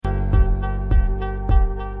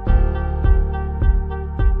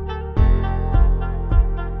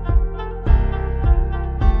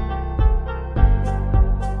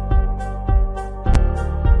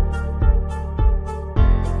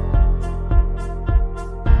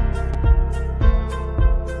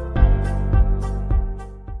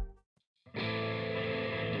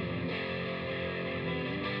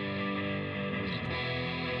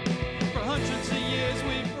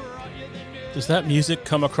Does that music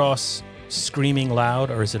come across screaming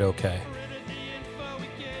loud, or is it okay?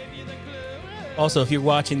 Also, if you're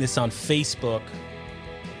watching this on Facebook,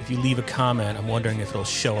 if you leave a comment, I'm wondering if it'll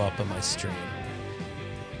show up on my stream.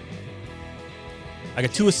 I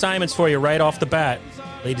got two assignments for you right off the bat,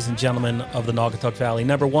 ladies and gentlemen of the Naugatuck Valley.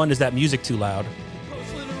 Number one, is that music too loud?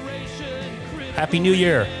 Happy New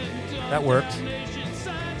Year. That worked.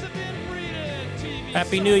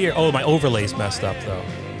 Happy New Year. Oh, my overlay's messed up, though.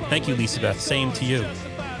 Thank you, Lisa Beth. Same to you.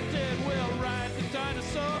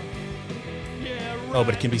 Oh,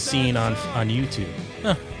 but it can be seen on YouTube.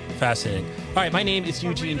 Huh, fascinating. All right, my name is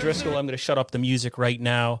Eugene Driscoll. I'm going to shut up the music right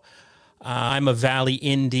now. I'm a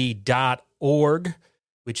valleyindy.org,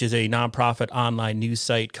 which is a nonprofit online news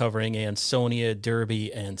site covering Ansonia,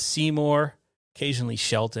 Derby, and Seymour, occasionally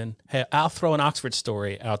Shelton. Hey, I'll throw an Oxford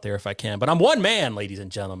story out there if I can, but I'm one man, ladies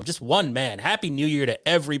and gentlemen, just one man. Happy New Year to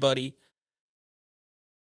everybody.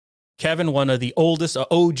 Kevin, one of the oldest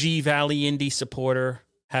OG Valley Indy supporter.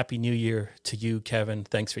 Happy New Year to you, Kevin.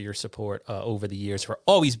 Thanks for your support over the years, for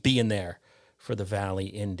always being there for the Valley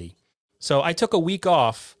Indy. So I took a week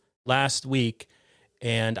off last week,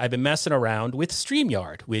 and I've been messing around with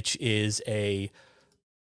StreamYard, which is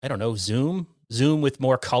Zoom with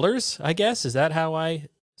more colors, I guess. Is that how I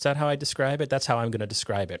describe it? That's how I'm going to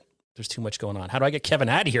describe it. There's too much going on. How do I get Kevin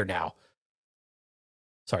out of here now?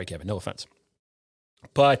 Sorry, Kevin. No offense.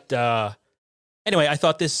 But anyway, I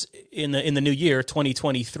thought this in the new year,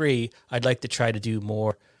 2023, I'd like to try to do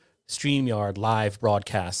more StreamYard live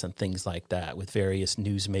broadcasts and things like that with various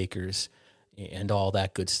newsmakers and all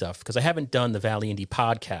that good stuff. Because I haven't done the Valley Indy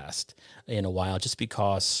podcast in a while, just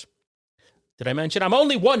because, did I mention I'm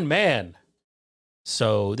only one man?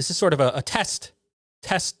 So this is sort of a test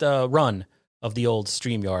run of the old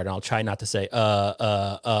StreamYard, and I'll try not to say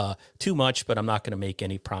too much, but I'm not going to make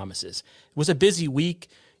any promises. It was a busy week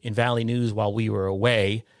in Valley News while we were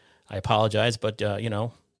away. I apologize, but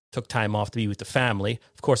took time off to be with the family.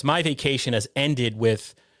 Of course, my vacation has ended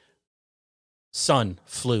with son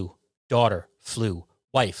flu, daughter flu,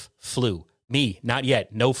 wife flu, me not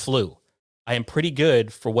yet, no flu. I am pretty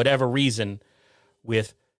good for whatever reason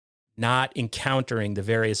with not encountering the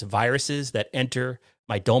various viruses that enter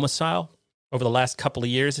my domicile over the last couple of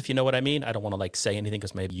years, if you know what I mean. I don't want to say anything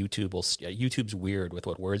because maybe YouTube's weird with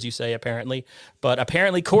what words you say, apparently. But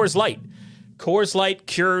apparently Coors Light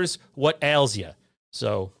cures what ails you.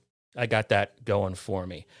 So I got that going for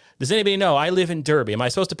me. Does anybody know? I live in Derby. Am I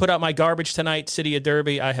supposed to put out my garbage tonight, City of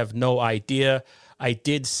Derby? I have no idea. I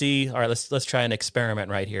did see. All right, let's try an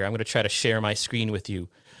experiment right here. I'm going to try to share my screen with you.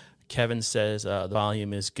 Kevin says the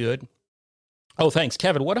volume is good. Oh, thanks,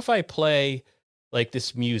 Kevin. What if I play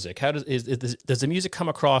this music? How does the music come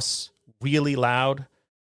across really loud?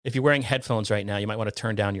 If you're wearing headphones right now, you might want to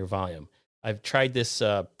turn down your volume. I've tried this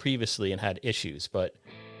previously and had issues,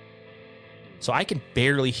 so I can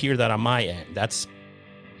barely hear that on my end. That's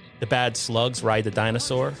the Bad Slugs, Ride the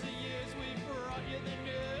Dinosaur.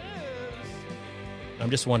 I'm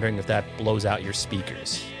just wondering if that blows out your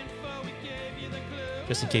speakers.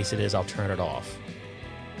 Just in case it is, I'll turn it off.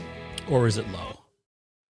 Or is it low?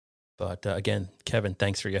 But again, Kevin,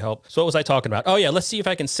 thanks for your help. So what was I talking about? Oh, yeah, let's see if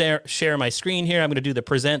I can share my screen here. I'm going to do the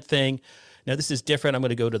present thing. Now, this is different. I'm going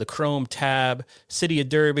to go to the Chrome tab, City of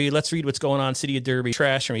Derby. Let's read what's going on. City of Derby,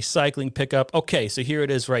 trash and recycling pickup. Okay, so here it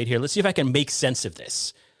is right here. Let's see if I can make sense of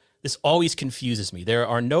this. This always confuses me. There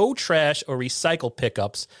are no trash or recycle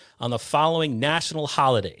pickups on the following national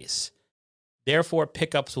holidays. Therefore,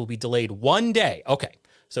 pickups will be delayed one day. Okay,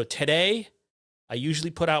 so today, I usually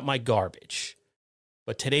put out my garbage.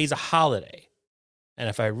 But today's a holiday. And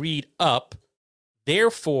if I read up,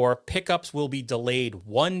 therefore, pickups will be delayed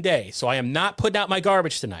one day. So I am not putting out my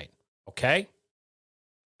garbage tonight, okay?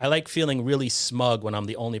 I like feeling really smug when I'm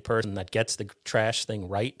the only person that gets the trash thing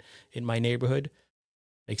right in my neighborhood.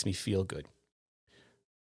 Makes me feel good.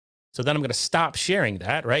 So then I'm going to stop sharing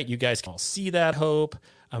that, right? You guys can all see that, hope.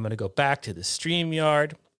 I'm going to go back to the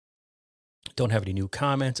StreamYard. Don't have any new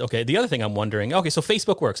comments. Okay, the other thing I'm wondering, okay, so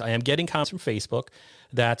Facebook works. I am getting comments from Facebook.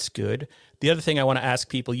 That's good. The other thing I want to ask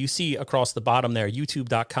people, you see across the bottom there,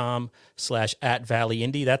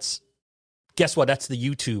 youtube.com/@valleyindy. Guess what? That's the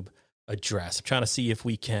YouTube address. I'm trying to see if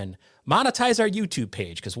we can monetize our YouTube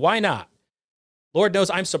page, because why not? Lord knows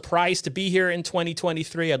I'm surprised to be here in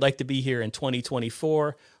 2023. I'd like to be here in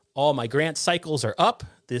 2024. All my grant cycles are up.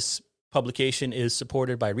 This publication is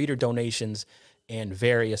supported by reader donations and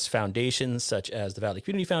various foundations such as the Valley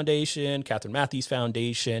Community Foundation, Catherine Matthews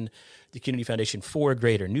Foundation, the Community Foundation for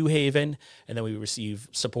Greater New Haven, and then we receive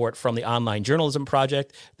support from the Online Journalism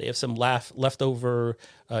Project. They have some leftover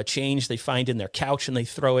change they find in their couch and they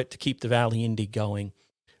throw it to keep the Valley Indy going.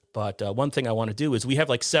 But one thing I want to do is we have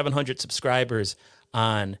like 700 subscribers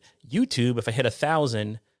on YouTube. If I hit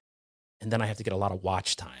 1,000, and then I have to get a lot of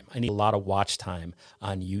watch time. I need a lot of watch time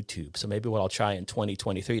on YouTube. So maybe what I'll try in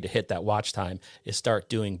 2023 to hit that watch time is start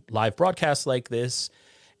doing live broadcasts like this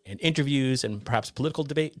and interviews and perhaps political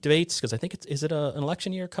debates. Because I think is it an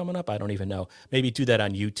election year coming up? I don't even know. Maybe do that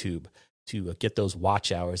on YouTube to get those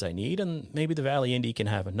watch hours I need. And maybe the Valley Indy can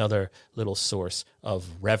have another little source of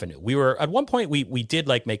revenue. We were at one point, we did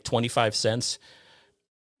like make 25 cents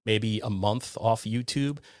maybe a month off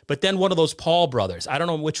YouTube. But then one of those Paul brothers, I don't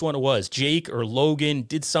know which one it was, Jake or Logan,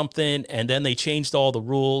 did something, and then they changed all the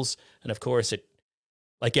rules. And of course, it,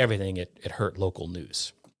 like everything, it hurt local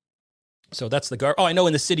news. So that's the I know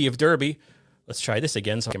in the city of Derby, let's try this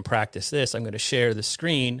again so I can practice this. I'm going to share the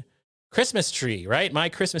screen. Christmas tree, right? My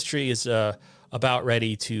Christmas tree is about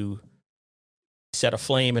ready to set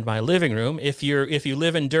aflame in my living room. If you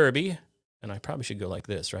live in Derby, and I probably should go like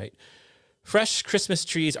this, right? Fresh Christmas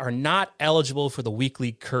trees are not eligible for the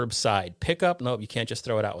weekly curbside pickup. Nope, you can't just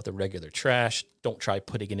throw it out with the regular trash. Don't try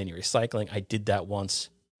putting it in your recycling. I did that once.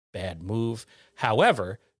 Bad move.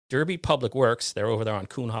 However, Derby Public Works, they're over there on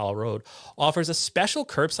Coon Hollow Road, offers a special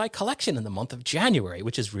curbside collection in the month of January,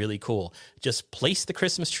 which is really cool. Just place the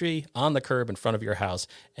Christmas tree on the curb in front of your house,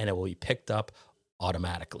 and it will be picked up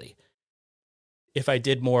automatically. If I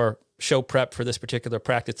did more show prep for this particular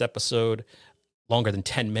practice episode, longer than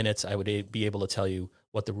 10 minutes, I would be able to tell you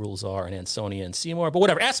what the rules are in Ansonia and Seymour. But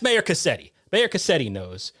whatever, ask Mayor Cassetti. Mayor Cassetti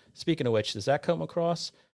knows. Speaking of which, does that come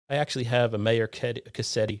across? I actually have a Mayor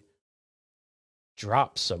Cassetti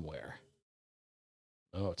drop somewhere.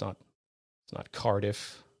 Oh, it's not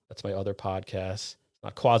Cardiff. That's my other podcast. It's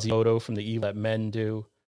not Quasimodo from the Evil That Men Do.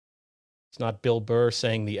 It's not Bill Burr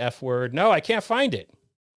saying the F word. No, I can't find it.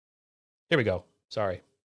 Here we go. Sorry.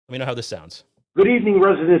 Let me know how this sounds. Good evening,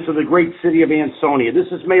 residents of the great city of Ansonia. This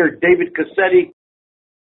is Mayor David Cassetti.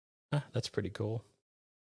 That's pretty cool.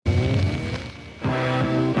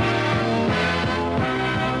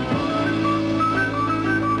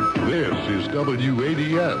 This is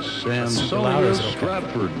WADS Ansonia,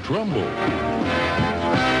 Stratford, Trumbull.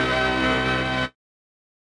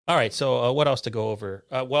 All right, so what else to go over?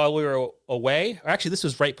 While we were away, or actually this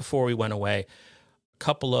was right before we went away, a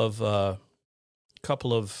couple of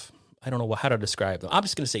I don't know how to describe them. I'm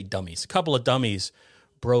just going to say dummies. A couple of dummies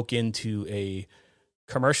broke into a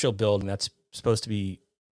commercial building that's supposed to be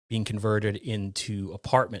being converted into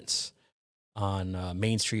apartments on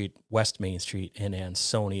Main Street, West Main Street in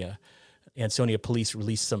Ansonia. Ansonia police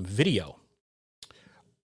released some video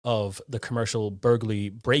of the commercial burglary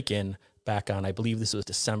break-in back on, I believe this was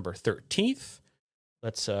December 13th.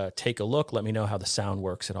 Let's take a look. Let me know how the sound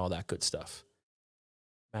works and all that good stuff.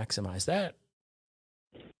 Maximize that.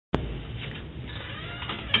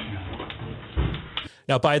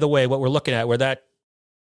 Now, by the way, what we're looking at, where that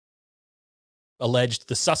alleged,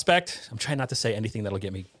 the suspect, I'm trying not to say anything that'll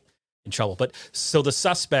get me in trouble, but so the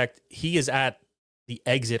suspect, he is at the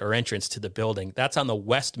exit or entrance to the building. That's on the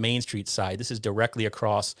West Main Street side. This is directly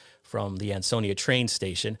across from the Ansonia train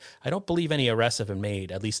station. I don't believe any arrests have been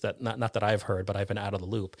made, at least that not that I've heard, but I've been out of the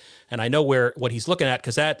loop. And I know what he's looking at,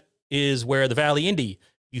 because that is where the Valley Indy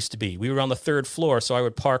used to be. We were on the 3rd floor, so I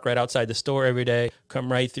would park right outside the store every day,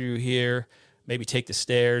 come right through here, maybe take the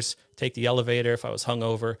stairs, take the elevator if I was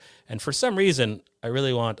hungover. And for some reason, I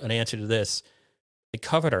really want an answer to this. They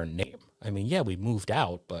covered our name. I mean, yeah, we moved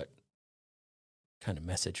out, but what kind of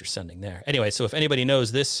message you're sending there? Anyway, so if anybody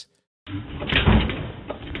knows this,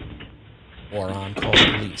 moron, call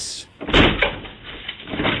the police.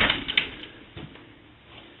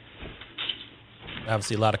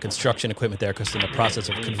 Obviously, a lot of construction equipment there because in the process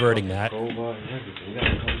of converting that. I'm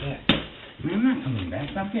not coming back.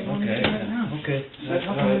 I'm getting on the right now. Okay.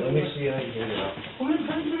 All right, let me see how you get it up. Well, I'm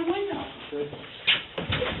trying to my window.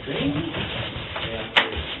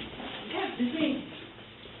 Yeah, this ain't.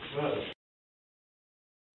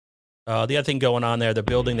 The other thing going on there, the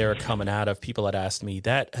building they were coming out of, people had asked me,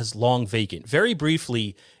 that has long vacant. Very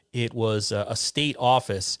briefly, it was a state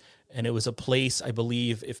office, and it was a place, I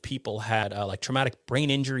believe, if people had like traumatic brain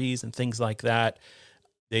injuries and things like that,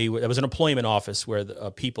 there was an employment office where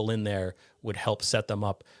the people in there would help set them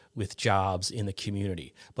up with jobs in the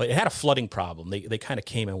community. But it had a flooding problem. They kind of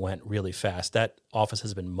came and went really fast. That office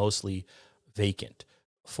has been mostly vacant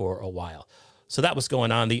for a while. So that was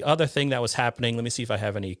going on. The other thing that was happening, let me see if I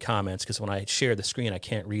have any comments, because when I share the screen, I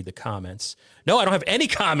can't read the comments. No, I don't have any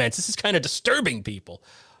comments. This is kind of disturbing, people.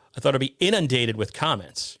 I thought I'd be inundated with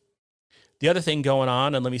comments. The other thing going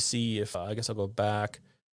on, and let me see if, I guess I'll go back.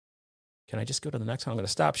 Can I just go to the next one? I'm going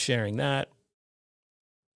to stop sharing that.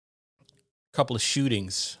 A couple of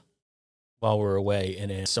shootings while we're away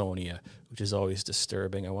in Ansonia, which is always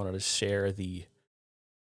disturbing. I wanted to share the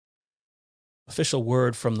official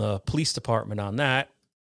word from the police department on that.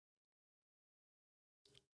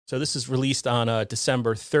 So this is released on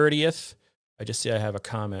December 30th. I just see I have a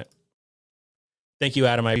comment. Thank you,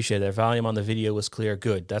 Adam. I appreciate that. Volume on the video was clear.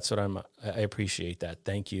 Good. That's what I appreciate that.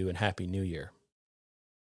 Thank you and Happy New Year.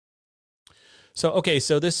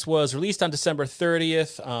 So this was released on December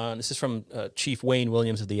 30th. This is from Chief Wayne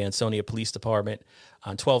Williams of the Ansonia Police Department.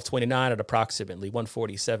 On 12/29 at approximately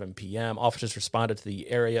 1:47 p.m., officers responded to the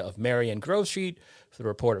area of Mary and Grove Street for the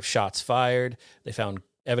report of shots fired. They found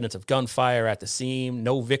evidence of gunfire at the scene.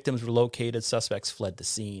 No victims were located. Suspects fled the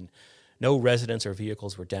scene. No residents or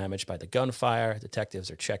vehicles were damaged by the gunfire. Detectives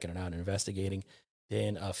are checking it out and investigating.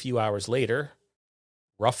 Then a few hours later,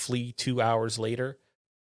 roughly 2 hours later,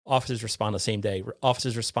 officers respond the same day.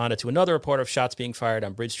 Officers responded to another report of shots being fired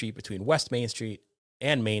on Bridge Street between West Main Street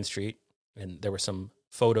and Main Street. And there were some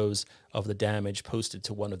photos of the damage posted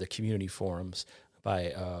to one of the community forums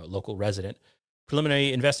by a local resident.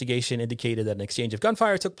 Preliminary investigation indicated that an exchange of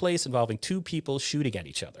gunfire took place involving two people shooting at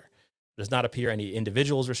each other. It does not appear any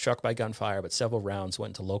individuals were struck by gunfire, but several rounds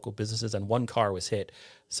went into local businesses and one car was hit.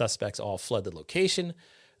 Suspects all fled the location.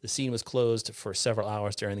 The scene was closed for several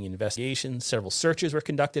hours during the investigation. Several searches were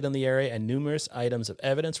conducted in the area and numerous items of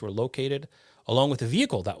evidence were located along with the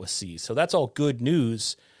vehicle that was seized. So that's all good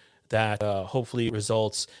news that hopefully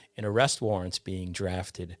results in arrest warrants being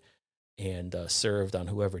drafted and served on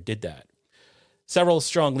whoever did that. Several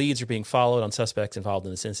strong leads are being followed on suspects involved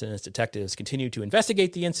in this incident. Detectives continue to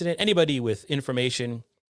investigate the incident. Anybody with information,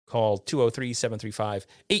 call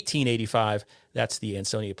 203-735-1885. That's the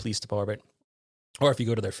Ansonia Police Department. Or if you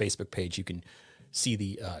go to their Facebook page, you can see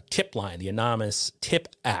the tip line, the anonymous tip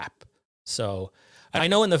app. So I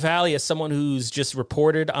know in the Valley, as someone who's just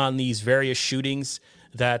reported on these various shootings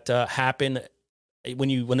that happen,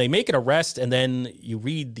 when they make an arrest and then you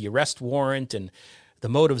read the arrest warrant, and the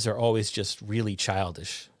motives are always just really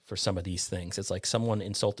childish for some of these things. It's like someone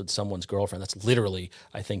insulted someone's girlfriend. That's literally,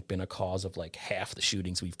 I think, been a cause of like half the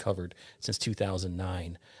shootings we've covered since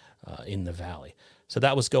 2009 in the Valley. So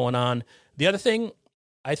that was going on. The other thing,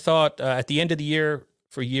 I thought at the end of the year,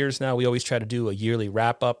 for years now, we always try to do a yearly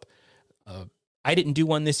wrap-up. I didn't do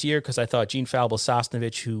one this year because I thought Jean Falbo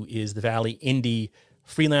Sosnovich, who is the Valley Indie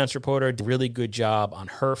freelance reporter, did a really good job on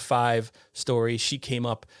her 5 stories. She came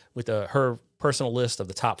up with her personal list of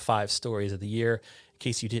the top 5 stories of the year.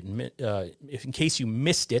 In case you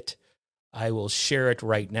missed it, I will share it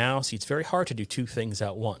right now. See, it's very hard to do 2 things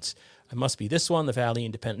at once. It must be this one, the Valley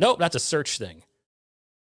Independent. Nope, that's a search thing.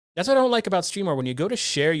 That's what I don't like about StreamYard. When you go to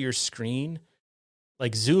share your screen,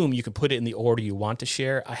 like Zoom, you can put it in the order you want to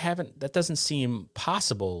share. That doesn't seem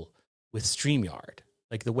possible with StreamYard.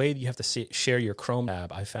 Like the way that you have to share your Chrome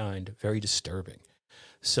tab, I find very disturbing.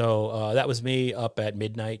 So that was me up at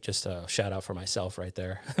midnight. Just a shout out for myself right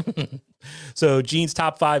there. So Gene's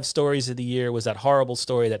top 5 stories of the year was that horrible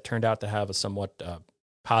story that turned out to have a somewhat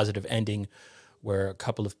positive ending, where a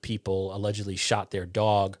couple of people allegedly shot their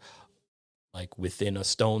dog like within a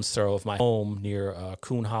stone's throw of my home near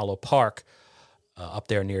Coon Hollow Park, up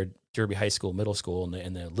there near Derby High School, Middle School,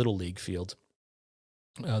 in the Little League field.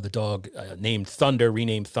 The dog, renamed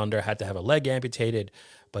Thunder, had to have a leg amputated,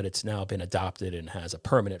 but it's now been adopted and has a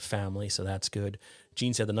permanent family, so that's good.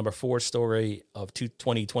 Gene said the number 4 story of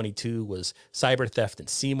 2022 was cyber theft in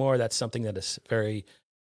Seymour. That's something that is very,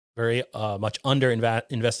 very much under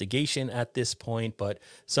investigation at this point, but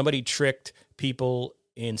somebody tricked people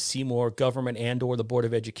in Seymour government and or the Board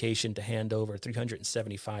of Education to hand over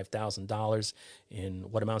 $375,000 in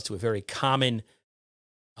what amounts to a very common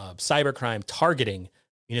cybercrime targeting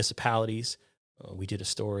municipalities. We did a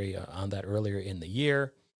story on that earlier in the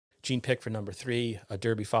year. Gene picked for number 3, a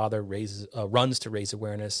Derby father runs to raise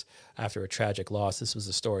awareness after a tragic loss. This was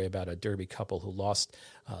a story about a Derby couple who lost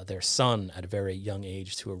their son at a very young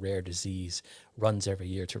age to a rare disease, runs every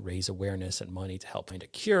year to raise awareness and money to help find a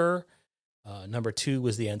cure. Number 2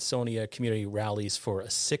 was the Ansonia Community Rallies for a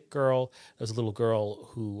Sick Girl. There was a little girl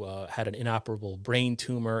who had an inoperable brain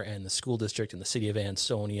tumor, and the school district in the city of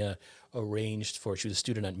Ansonia she was a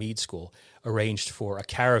student at Meade School, arranged for a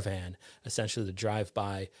caravan essentially to drive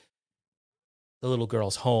by the little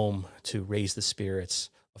girl's home to raise the spirits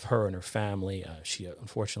of her and her family. She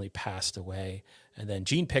unfortunately passed away. And then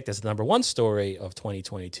Gene picked as the number 1 story of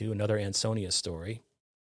 2022, another Ansonia story.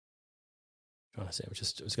 I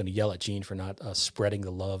was going to yell at Gene for not spreading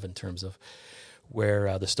the love in terms of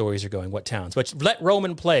where the stories are going, what towns. But Let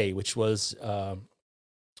Roman Play, which was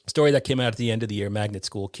Story that came out at the end of the year, magnet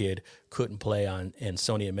school kid couldn't play on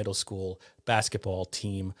Ansonia Middle School basketball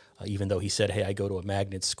team, even though he said, hey, I go to a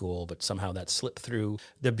magnet school, but somehow that slipped through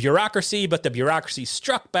the bureaucracy, but the bureaucracy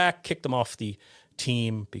struck back, kicked him off the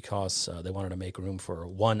team because they wanted to make room for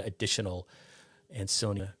one additional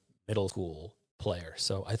Ansonia Middle School player.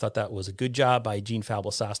 So I thought that was a good job by Gene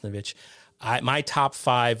Falbo-Sosnovich. My top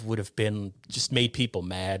 5 would have been just made people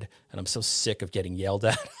mad, and I'm so sick of getting yelled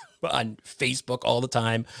at on Facebook all the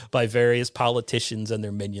time by various politicians and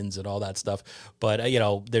their minions and all that stuff. But,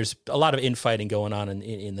 there's a lot of infighting going on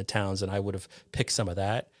in the towns, and I would have picked some of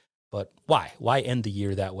that. But why? Why end the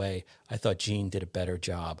year that way? I thought Gene did a better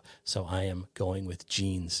job, so I am going with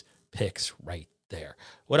Gene's picks right there.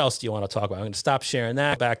 What else do you want to talk about? I'm going to stop sharing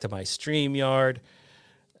that. Back to my StreamYard.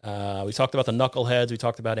 We talked about the knuckleheads. We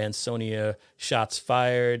talked about Ansonia shots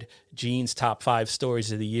fired, Gene's top 5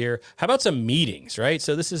 stories of the year. How about some meetings, right?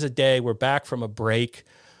 So this is a day we're back from a break.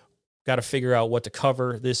 Got to figure out what to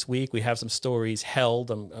cover this week. We have some stories held.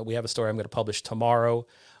 We have a story I'm going to publish tomorrow.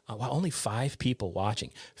 Wow, only 5 people watching.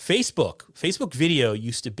 Facebook video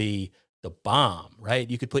used to be the bomb, right?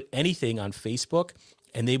 You could put anything on Facebook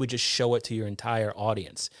and they would just show it to your entire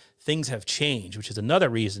audience. Things have changed, which is another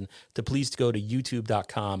reason to please go to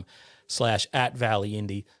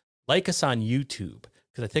youtube.com/@valleyindy. Like us on YouTube,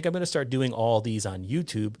 because I think I'm going to start doing all these on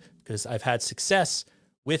YouTube because I've had success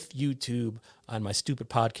with YouTube on my stupid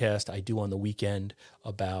podcast I do on the weekend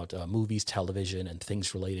about movies, television, and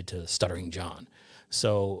things related to Stuttering John.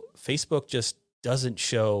 So Facebook just doesn't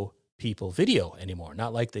show people video anymore,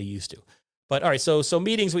 not like they used to. But all right, so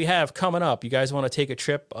meetings we have coming up. You guys want to take a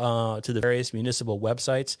trip to the various municipal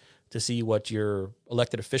websites to see what your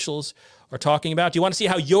elected officials are talking about? Do you want to see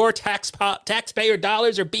how your taxpayer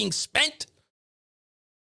dollars are being spent?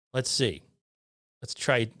 Let's see. Let's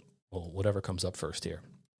try whatever comes up first here.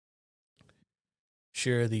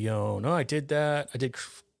 Share the own. Oh, I did that. I did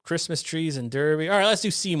Christmas trees in Derby. All right, let's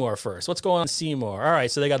do Seymour first. What's going on in Seymour? All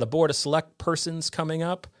right, so they got the Board of Select Persons coming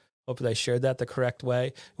up. Hopefully I shared that the correct way.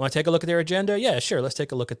 You want to take a look at their agenda? Yeah, sure. Let's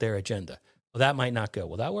take a look at their agenda. Well, that might not go.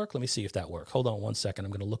 Will that work? Let me see if that works. Hold on one second.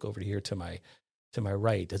 I'm going to look over here to my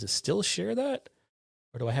right. Does it still share that?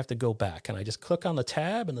 Or do I have to go back? Can I just click on the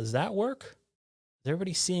tab and does that work? Is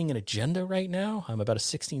everybody seeing an agenda right now? I'm about a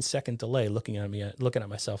 16-second delay looking at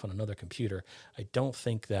myself on another computer. I don't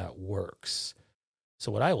think that works.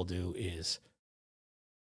 So what I will do is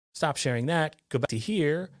stop sharing that, go back to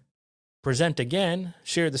here, present again,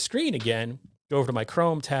 share the screen again, go over to my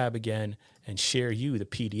Chrome tab again, and share you the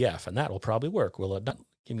PDF. And that will probably work. Will it not?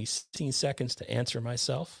 Give me 16 seconds to answer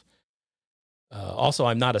myself. Also,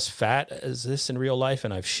 I'm not as fat as this in real life,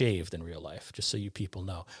 and I've shaved in real life, just so you people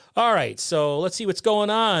know. All right, so let's see what's going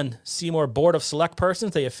on. Seymour Board of Select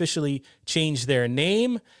Persons, they officially changed their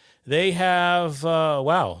name. They have,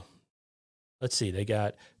 let's see, they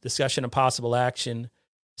got discussion and possible action,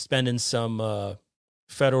 spending some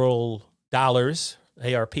federal dollars,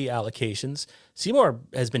 ARP allocations. Seymour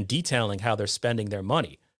has been detailing how they're spending their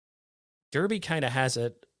money. Derby kind of has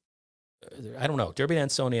it. I don't know. Derby and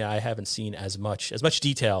Ansonia, I haven't seen as much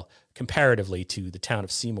detail comparatively to the town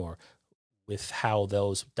of Seymour with how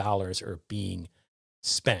those dollars are being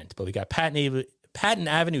spent. But we got Patton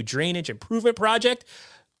Avenue Drainage Improvement Project.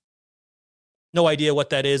 No idea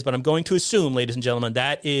what that is, but I'm going to assume, ladies and gentlemen,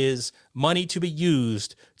 that is money to be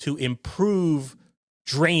used to improve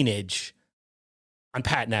drainage on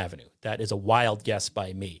Patton Avenue. That is a wild guess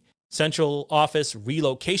by me. Central Office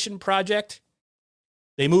Relocation Project.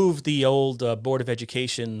 They moved the old Board of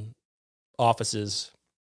Education offices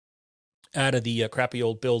out of the crappy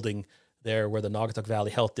old building there where the Naugatuck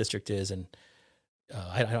Valley Health District is. And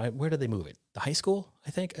where did they move it? The high school,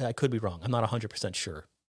 I think? I could be wrong. I'm not 100% sure,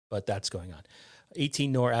 but that's going on.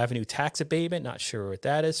 18 North Avenue tax abatement. Not sure what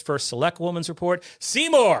that is. First Select Woman's Report.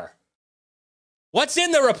 Seymour! What's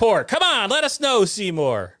in the report? Come on, let us know,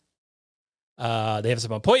 Seymour. They have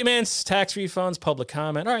some appointments, tax refunds, public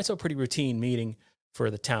comment. All right, so a pretty routine meeting for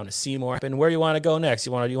the town of Seymour. And where you want to go next?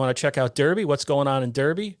 You want to check out Derby? What's going on in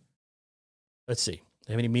Derby? Let's see.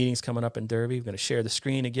 Have any meetings coming up in Derby? I'm going to share the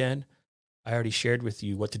screen again. I already shared with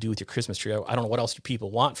you what to do with your Christmas tree. I don't know what else you people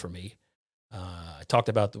want from me. I talked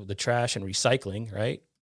about the trash and recycling, right?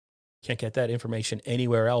 Can't get that information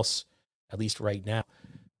anywhere else, at least right now.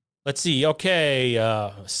 Let's see. Okay,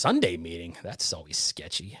 Sunday meeting. That's always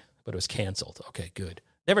sketchy, but it was canceled. Okay, good.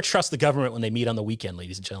 Never trust the government when they meet on the weekend,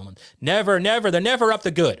 ladies and gentlemen. Never. They're never up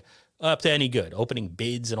to any good. Opening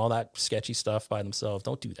bids and all that sketchy stuff by themselves.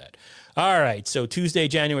 Don't do that. All right. So Tuesday,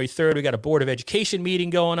 January 3rd, we got a Board of Education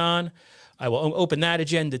meeting going on. I will open that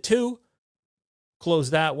agenda too.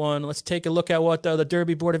 close that one. Let's take a look at what the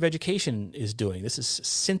Derby Board of Education is doing. This is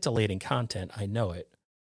scintillating content. I know it.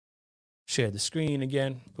 Share the screen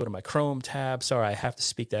again. Go to my Chrome tab. Sorry, I have to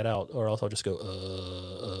speak that out, or else I'll just go,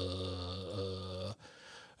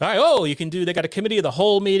 All right, oh, you can do, they got a committee of the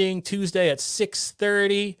whole meeting Tuesday at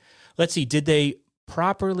 6:30. Let's see, did they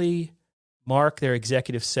properly mark their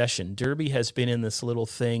executive session? Derby has been in this little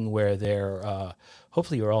thing where they're,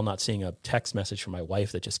 hopefully you're all not seeing a text message from my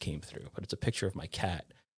wife that just came through, but it's a picture of my cat.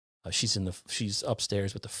 She's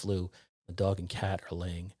upstairs with the flu. The dog and cat are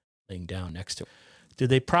laying down next to her. Did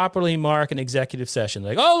they properly mark an executive session?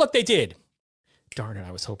 Like, oh, look, they did. Darn it,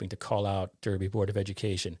 I was hoping to call out Derby Board of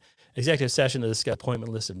Education. Executive session to discuss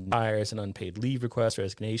appointment list of hires and unpaid leave requests,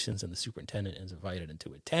 resignations, and the superintendent is invited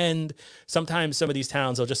to attend. Sometimes some of these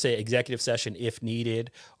towns, they'll just say executive session if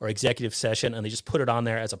needed or executive session, and they just put it on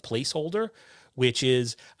there as a placeholder, which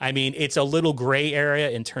is, I mean, it's a little gray area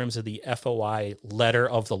in terms of the FOI letter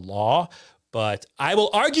of the law, but I will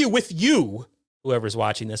argue with you, whoever's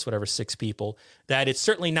watching this, whatever 6 people, that it's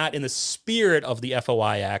certainly not in the spirit of the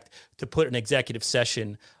FOI Act to put an executive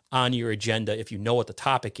session on your agenda if you know what the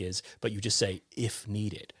topic is, but you just say if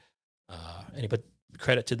needed. But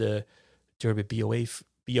credit to the Derby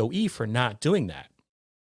BOE for not doing that.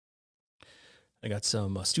 I got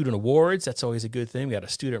some student awards. That's always a good thing. We got a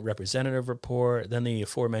student representative report, then the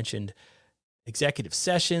aforementioned executive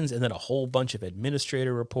sessions, and then a whole bunch of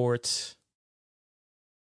administrator reports.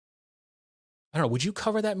 I don't know. Would you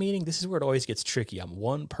cover that meeting? This is where it always gets tricky. I'm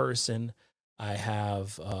one person. I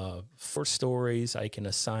have 4 stories I can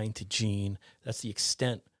assign to Gene. That's the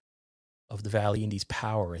extent of the Valley Indies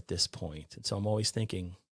power at this point. And so I'm always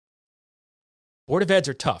thinking, Board of Eds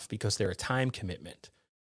are tough because they're a time commitment.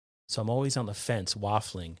 So I'm always on the fence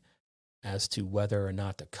waffling as to whether or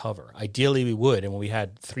not to cover. Ideally, we would. And when we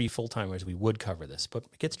had 3 full-timers, we would cover this. But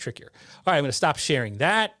it gets trickier. All right, I'm going to stop sharing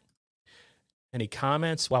that. Any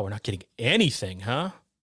comments? Wow, we're not getting anything, huh?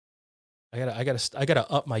 I gotta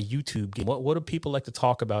up my YouTube game. What do people like to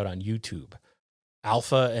talk about on YouTube?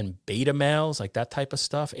 Alpha and beta males, like that type of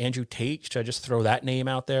stuff. Andrew Tate, should I just throw that name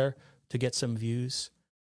out there to get some views?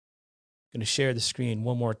 I'm gonna share the screen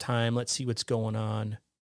one more time. Let's see what's going on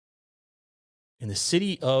in the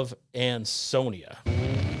city of Ansonia.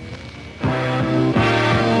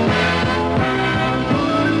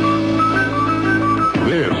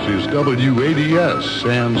 This is WADS,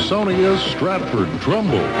 Ansonia, Stratford,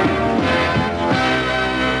 Trumbull.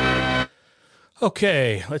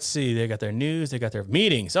 Okay, let's see. They got their news. They got their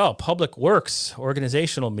meetings. Oh, Public Works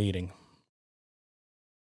organizational meeting.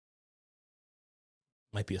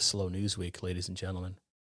 Might be a slow news week, ladies and gentlemen.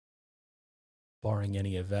 Barring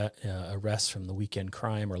any arrests from the weekend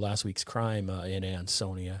crime or last week's crime in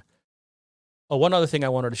Ansonia. Oh, one other thing I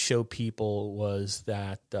wanted to show people was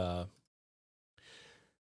that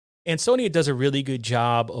Ansonia does a really good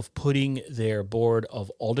job of putting their Board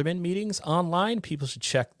of Aldermen meetings online. People should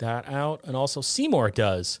check that out. And also Seymour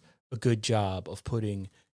does a good job of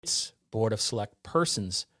putting its Board of Select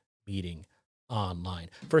Persons meeting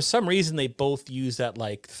online. For some reason, they both use that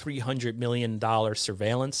like $300 million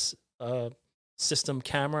surveillance system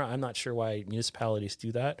camera. I'm not sure why municipalities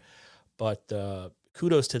do that, but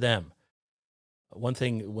kudos to them. One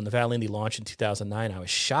thing, when the Valley Indy launched in 2009, I was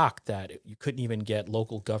shocked that you couldn't even get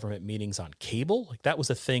local government meetings on cable. Like that was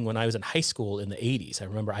a thing when I was in high school in the 80s. I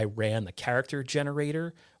remember I ran the character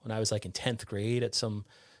generator when I was like in 10th grade at some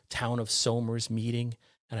Town of Somers meeting.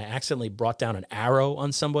 And I accidentally brought down an arrow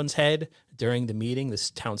on someone's head during the meeting, this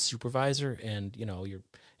town supervisor. And, you know, you're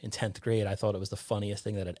in 10th grade. I thought it was the funniest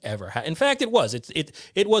thing that had ever happened. In fact, it was.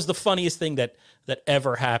 It was the funniest thing that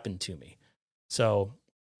ever happened to me. So,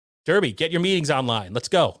 Derby, get your meetings online. Let's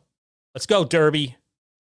go. Let's go, Derby.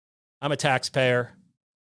 I'm a taxpayer.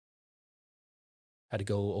 Had to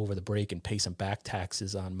go over the break and pay some back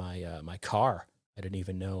taxes on my my car. I didn't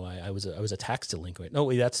even know I was a tax delinquent. No,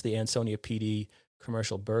 wait, that's the Ansonia PD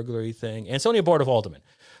commercial burglary thing. Ansonia Board of Aldermen.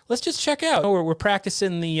 Let's just check out. We're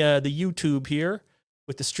practicing the YouTube here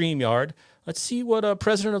with the StreamYard. Let's see what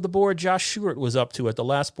President of the board, Josh Stewart, was up to at the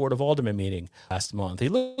last Board of Aldermen meeting last month.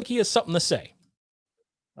 He has something to say.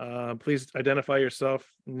 Please identify yourself,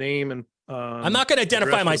 name, and I'm not going to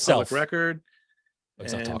identify myself. Public record.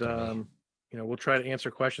 And we'll try to answer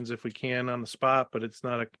questions if we can on the spot, but it's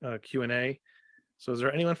not a Q&A. So is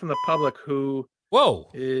there anyone from the public who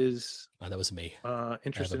is that was me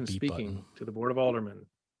interested in speaking to the Board of Aldermen?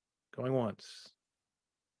 Going once.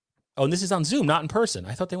 Oh, and this is on Zoom, not in person.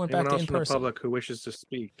 I thought they went back to in from person. The public who wishes to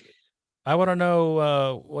speak? I want to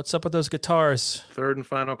know what's up with those guitars. Third and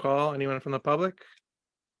final call. Anyone from the public?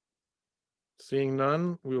 Seeing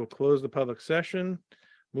none, we will close the public session.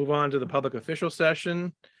 Move on to the public official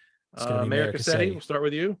session. Mayor Cassetti, we'll start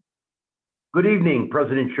with you. Good evening,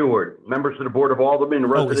 President Sheward, members of the Board of Aldermen, and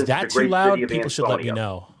residents is that of the great too loud? city of People should let me Ansonia.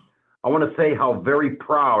 know. I want to say how very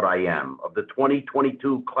proud I am of the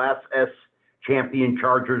 2022 Class S Champion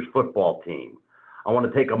Chargers football team. I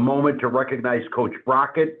want to take a moment to recognize Coach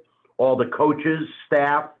Brockett, all the coaches,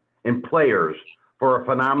 staff, and players for a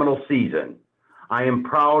phenomenal season. I am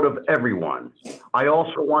proud of everyone. I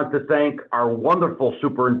also want to thank our wonderful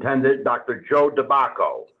superintendent, Dr. Joe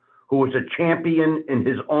DeBacco, who is a champion in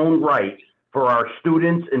his own right for our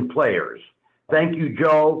students and players. Thank you,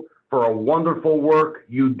 Joe, for a wonderful work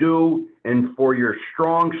you do and for your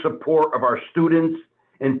strong support of our students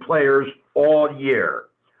and players all year.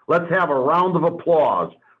 Let's have a round of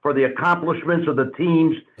applause for the accomplishments of the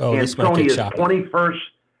team's Ansonia's 21st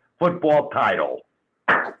football title.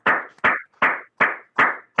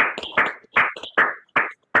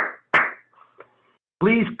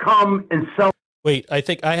 Please come and celebrate. Wait, I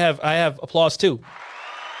think I have applause too.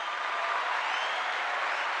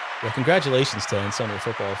 Well, congratulations to Ansonia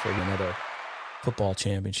football for another football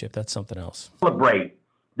championship. That's something else. Celebrate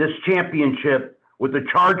this championship with the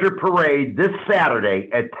Charger Parade this Saturday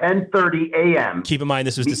at 10:30 a.m. Keep in mind,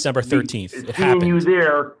 this was December 13th. It Seeing happened. you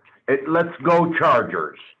there at Let's Go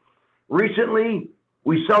Chargers. Recently,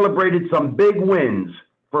 we celebrated some big wins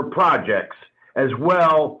for projects as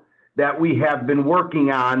well that we have been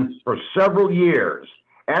working on for several years.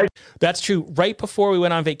 That's true. Right before we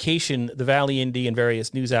went on vacation, the Valley Indy and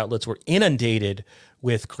various news outlets were inundated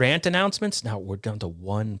with grant announcements. Now we're down to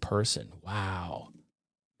one person. Wow.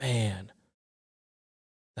 Man,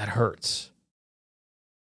 that hurts.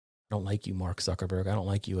 I don't like you, Mark Zuckerberg. I don't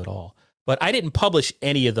like you at all. But I didn't publish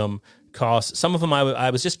any of them because some of them I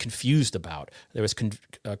was just confused about. There was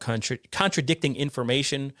contradicting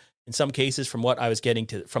information in some cases from what I was getting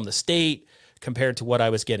from the state compared to what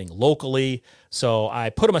I was getting locally. So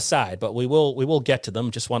I put them aside, but we will get to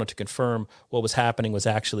them. Just wanted to confirm what was happening was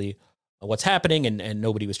actually what's happening, and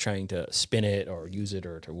nobody was trying to spin it or use it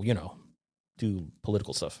or to, do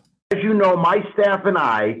political stuff. As you know, my staff and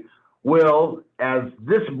I will, as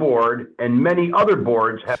this board and many other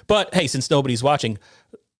boards have. But hey, since nobody's watching,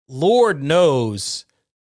 Lord knows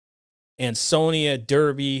Ansonia,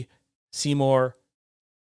 Derby, Seymour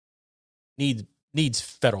needs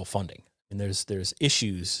federal funding. And there's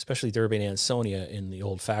issues, especially Derby and Ansonia in the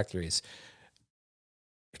old factories.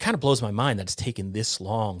 It kind of blows my mind that it's taken this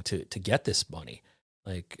long to get this money.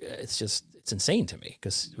 Like, it's insane to me,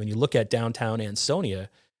 because when you look at downtown Ansonia,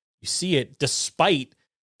 you see it despite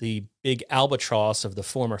the big albatross of the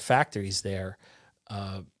former factories there.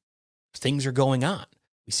 Things are going on.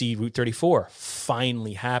 We see Route 34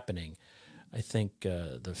 finally happening. I think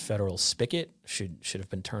the federal spigot should have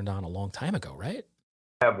been turned on a long time ago, right?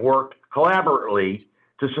 Have worked collaboratively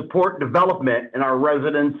to support development in our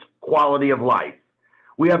residents' quality of life.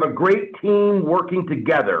 We have a great team working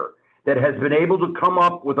together that has been able to come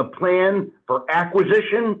up with a plan for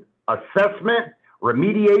acquisition, assessment,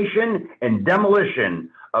 remediation, and demolition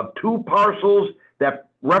of 2 parcels that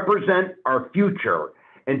represent our future,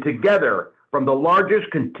 and together from the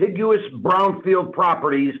largest contiguous brownfield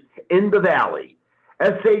properties in the valley.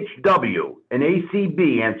 SHW and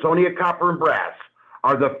ACB, Ansonia Copper and Brass,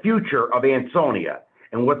 are the future of Ansonia.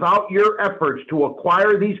 And without your efforts to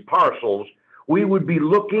acquire these parcels, we would be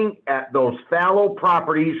looking at those fallow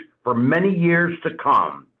properties for many years to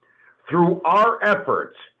come. Through our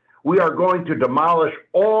efforts, we are going to demolish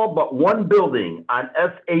all but one building on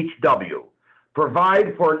SHW,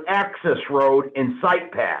 provide for an access road and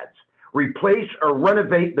site pads, replace or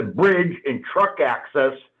renovate the bridge and truck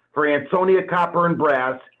access for Ansonia Copper and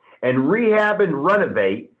Brass, and rehab and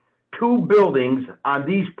renovate 2 buildings on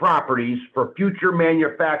these properties for future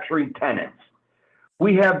manufacturing tenants.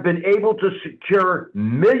 We have been able to secure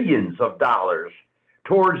millions of dollars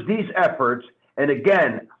towards these efforts. And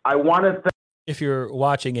again, I want to if you're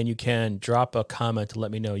watching and you can, drop a comment to let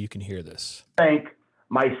me know you can hear this. Thank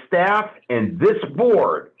my staff and this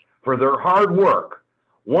board for their hard work.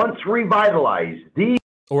 Once revitalized,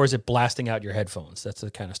 or is it blasting out your headphones? That's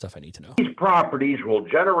the kind of stuff I need to know. These properties will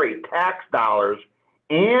generate tax dollars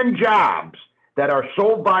and jobs that are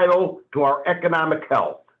so vital to our economic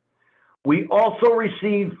health. We also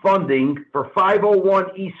received funding for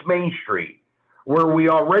 501 East Main Street, where we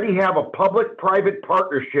already have a public-private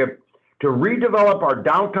partnership to redevelop our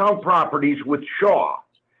downtown properties with Shaw.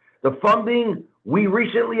 The funding we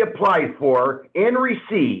recently applied for and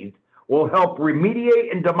received will help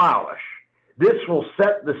remediate and demolish. This will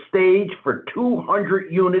set the stage for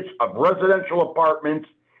 200 units of residential apartments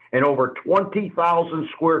and over 20,000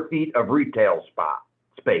 square feet of retail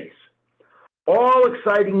space. All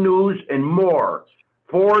exciting news and more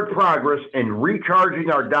forward progress in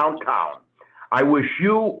recharging our downtown. I wish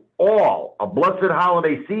you all a blessed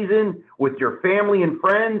holiday season with your family and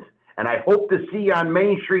friends, and I hope to see you on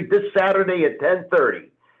Main Street this Saturday at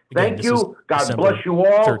 10:30. Thank you. God December bless you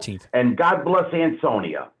all. 13th. And God bless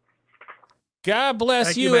Ansonia. God bless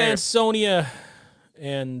Thank you, you, Mayor. Ansonia,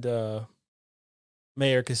 and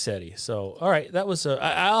Mayor Cassetti. So, all right, that was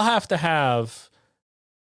I'll have to have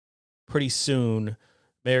pretty soon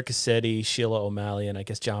Mayor Cassetti, Sheila O'Malley, and I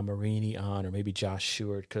guess John Marini on, or maybe Josh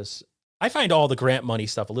Stewart, because I find all the grant money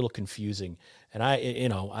stuff a little confusing, and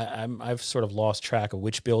I've sort of lost track of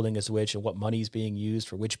which building is which and what money is being used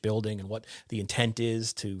for which building and what the intent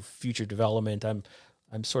is to future development.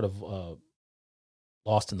 I'm sort of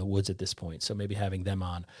lost in the woods at this point, so maybe having them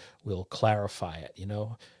on will clarify it.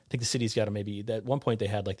 I think the city's got to maybe. At one point they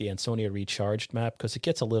had like the Ansonia recharged map, because it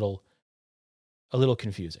gets a little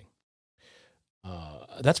confusing.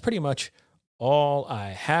 That's pretty much all I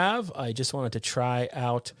have. I just wanted to try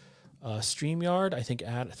out StreamYard. I think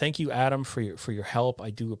thank you, Adam, for your help. I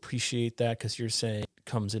do appreciate that, because you're saying it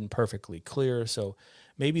comes in perfectly clear. So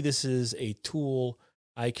maybe this is a tool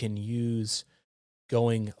I can use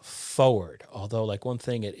going forward. Although, like, one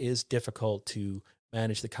thing, it is difficult to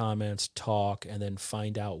manage the comments, talk, and then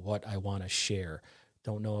find out what I want to share.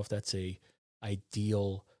 Don't know if that's a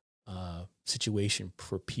ideal situation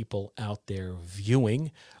for people out there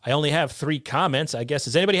viewing. I only have 3 comments, I guess.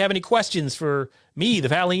 Does anybody have any questions for me, the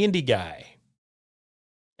Valley Indie guy?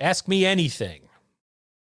 Ask me anything.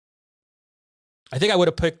 I think I would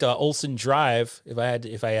have picked Olsen Drive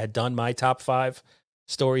if I had done my top 5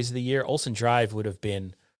 stories of the year. Olsen Drive would have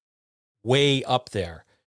been way up there.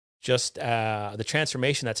 Just the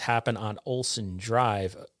transformation that's happened on Olsen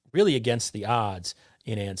Drive, really against the odds.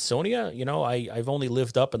 In Ansonia, I've only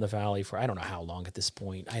lived up in the valley for I don't know how long at this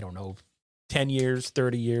point. I don't know, 10 years,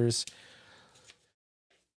 30 years.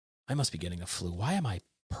 I must be getting a flu. Why am I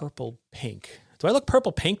purple pink? Do I look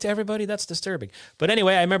purple pink to everybody? That's disturbing. But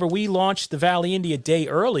anyway, I remember we launched the Valley Indie a day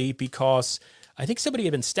early because I think somebody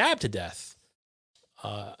had been stabbed to death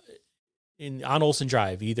on Olsen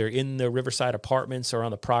Drive, either in the Riverside Apartments or on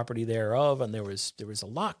the property thereof. And there was a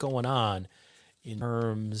lot going on in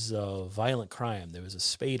terms of violent crime. There was a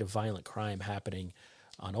spate of violent crime happening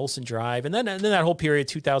on Olsen Drive. And then that whole period,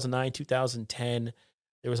 2009, 2010,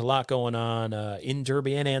 there was a lot going on in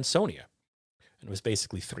Derby and Ansonia. And it was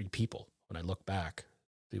basically 3 people when I look back.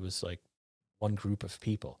 It was like one group of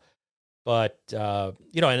people. But,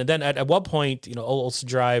 and then at one point, Olsen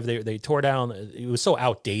Drive, they tore down. It was so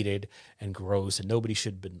outdated and gross, and nobody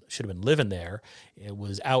should have been living there. It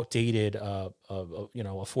was outdated,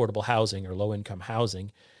 affordable housing or low income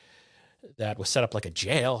housing that was set up like a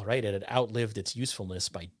jail, right? It had outlived its usefulness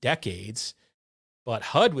by decades. But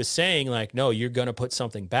HUD was saying, like, no, you're going to put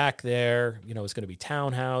something back there. It's going to be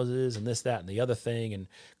townhouses and this, that, and the other thing. And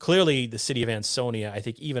clearly the city of Ansonia, I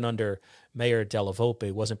think even under Mayor Della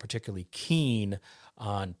Volpe, wasn't particularly keen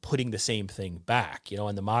on putting the same thing back.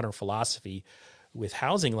 And the modern philosophy with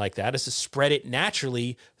housing like that is to spread it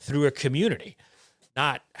naturally through a community,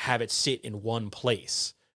 not have it sit in one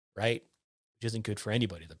place, right? Which isn't good for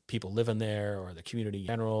anybody, the people living there or the community in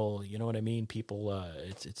general. You know what I mean? People,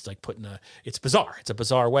 it's like it's bizarre. It's a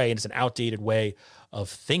bizarre way, and it's an outdated way of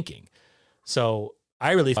thinking. So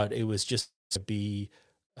I really thought it was just to be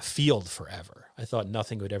a field forever. I thought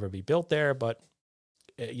nothing would ever be built there, but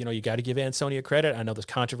you got to give Ansonia credit. I know there's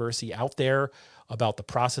controversy out there about the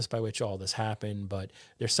process by which all this happened, but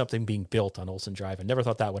there's something being built on Olsen Drive. I never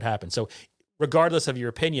thought that would happen. So regardless of your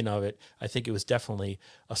opinion of it, I think it was definitely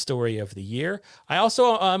a story of the year. I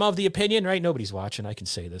also am of the opinion, right? Nobody's watching. I can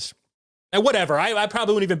say this. And whatever. I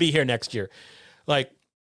probably won't even be here next year. Like,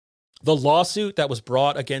 the lawsuit that was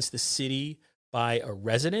brought against the city by a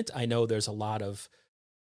resident, I know there's a lot of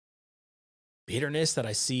bitterness that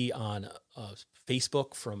I see on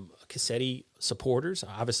Facebook from Cassetti supporters.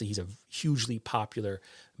 Obviously, he's a hugely popular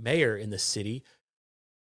mayor in the city.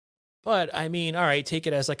 But I mean, all right, take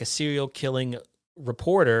it as like a serial killing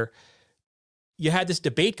reporter. You had this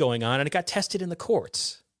debate going on and it got tested in the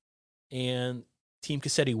courts and Team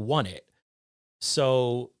Cassetti won it.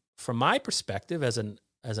 So from my perspective as an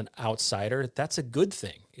outsider, that's a good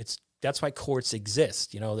thing. That's why courts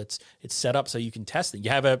exist. It's set up so you can test it. You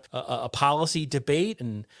have a policy debate,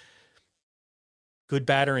 and good,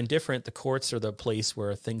 bad, or indifferent, the courts are the place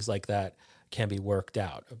where things like that can be worked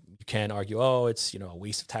out. You can argue, it's, a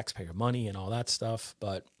waste of taxpayer money and all that stuff,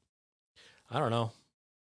 but I don't know.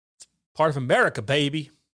 It's part of America, baby.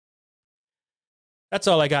 That's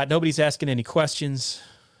all I got. Nobody's asking any questions.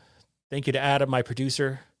 Thank you to Adam, my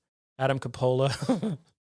producer, Adam Capola,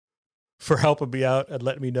 for helping me out and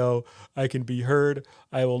letting me know I can be heard.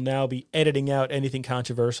 I will now be editing out anything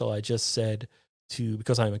controversial I just said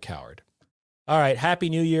because I'm a coward. All right. Happy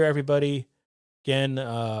New Year, everybody. Again,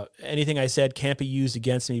 anything I said can't be used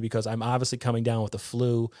against me because I'm obviously coming down with the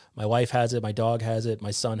flu. My wife has it. My dog has it.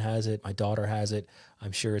 My son has it. My daughter has it.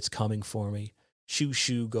 I'm sure it's coming for me. Shoo,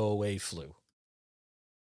 shoo, go away, flu.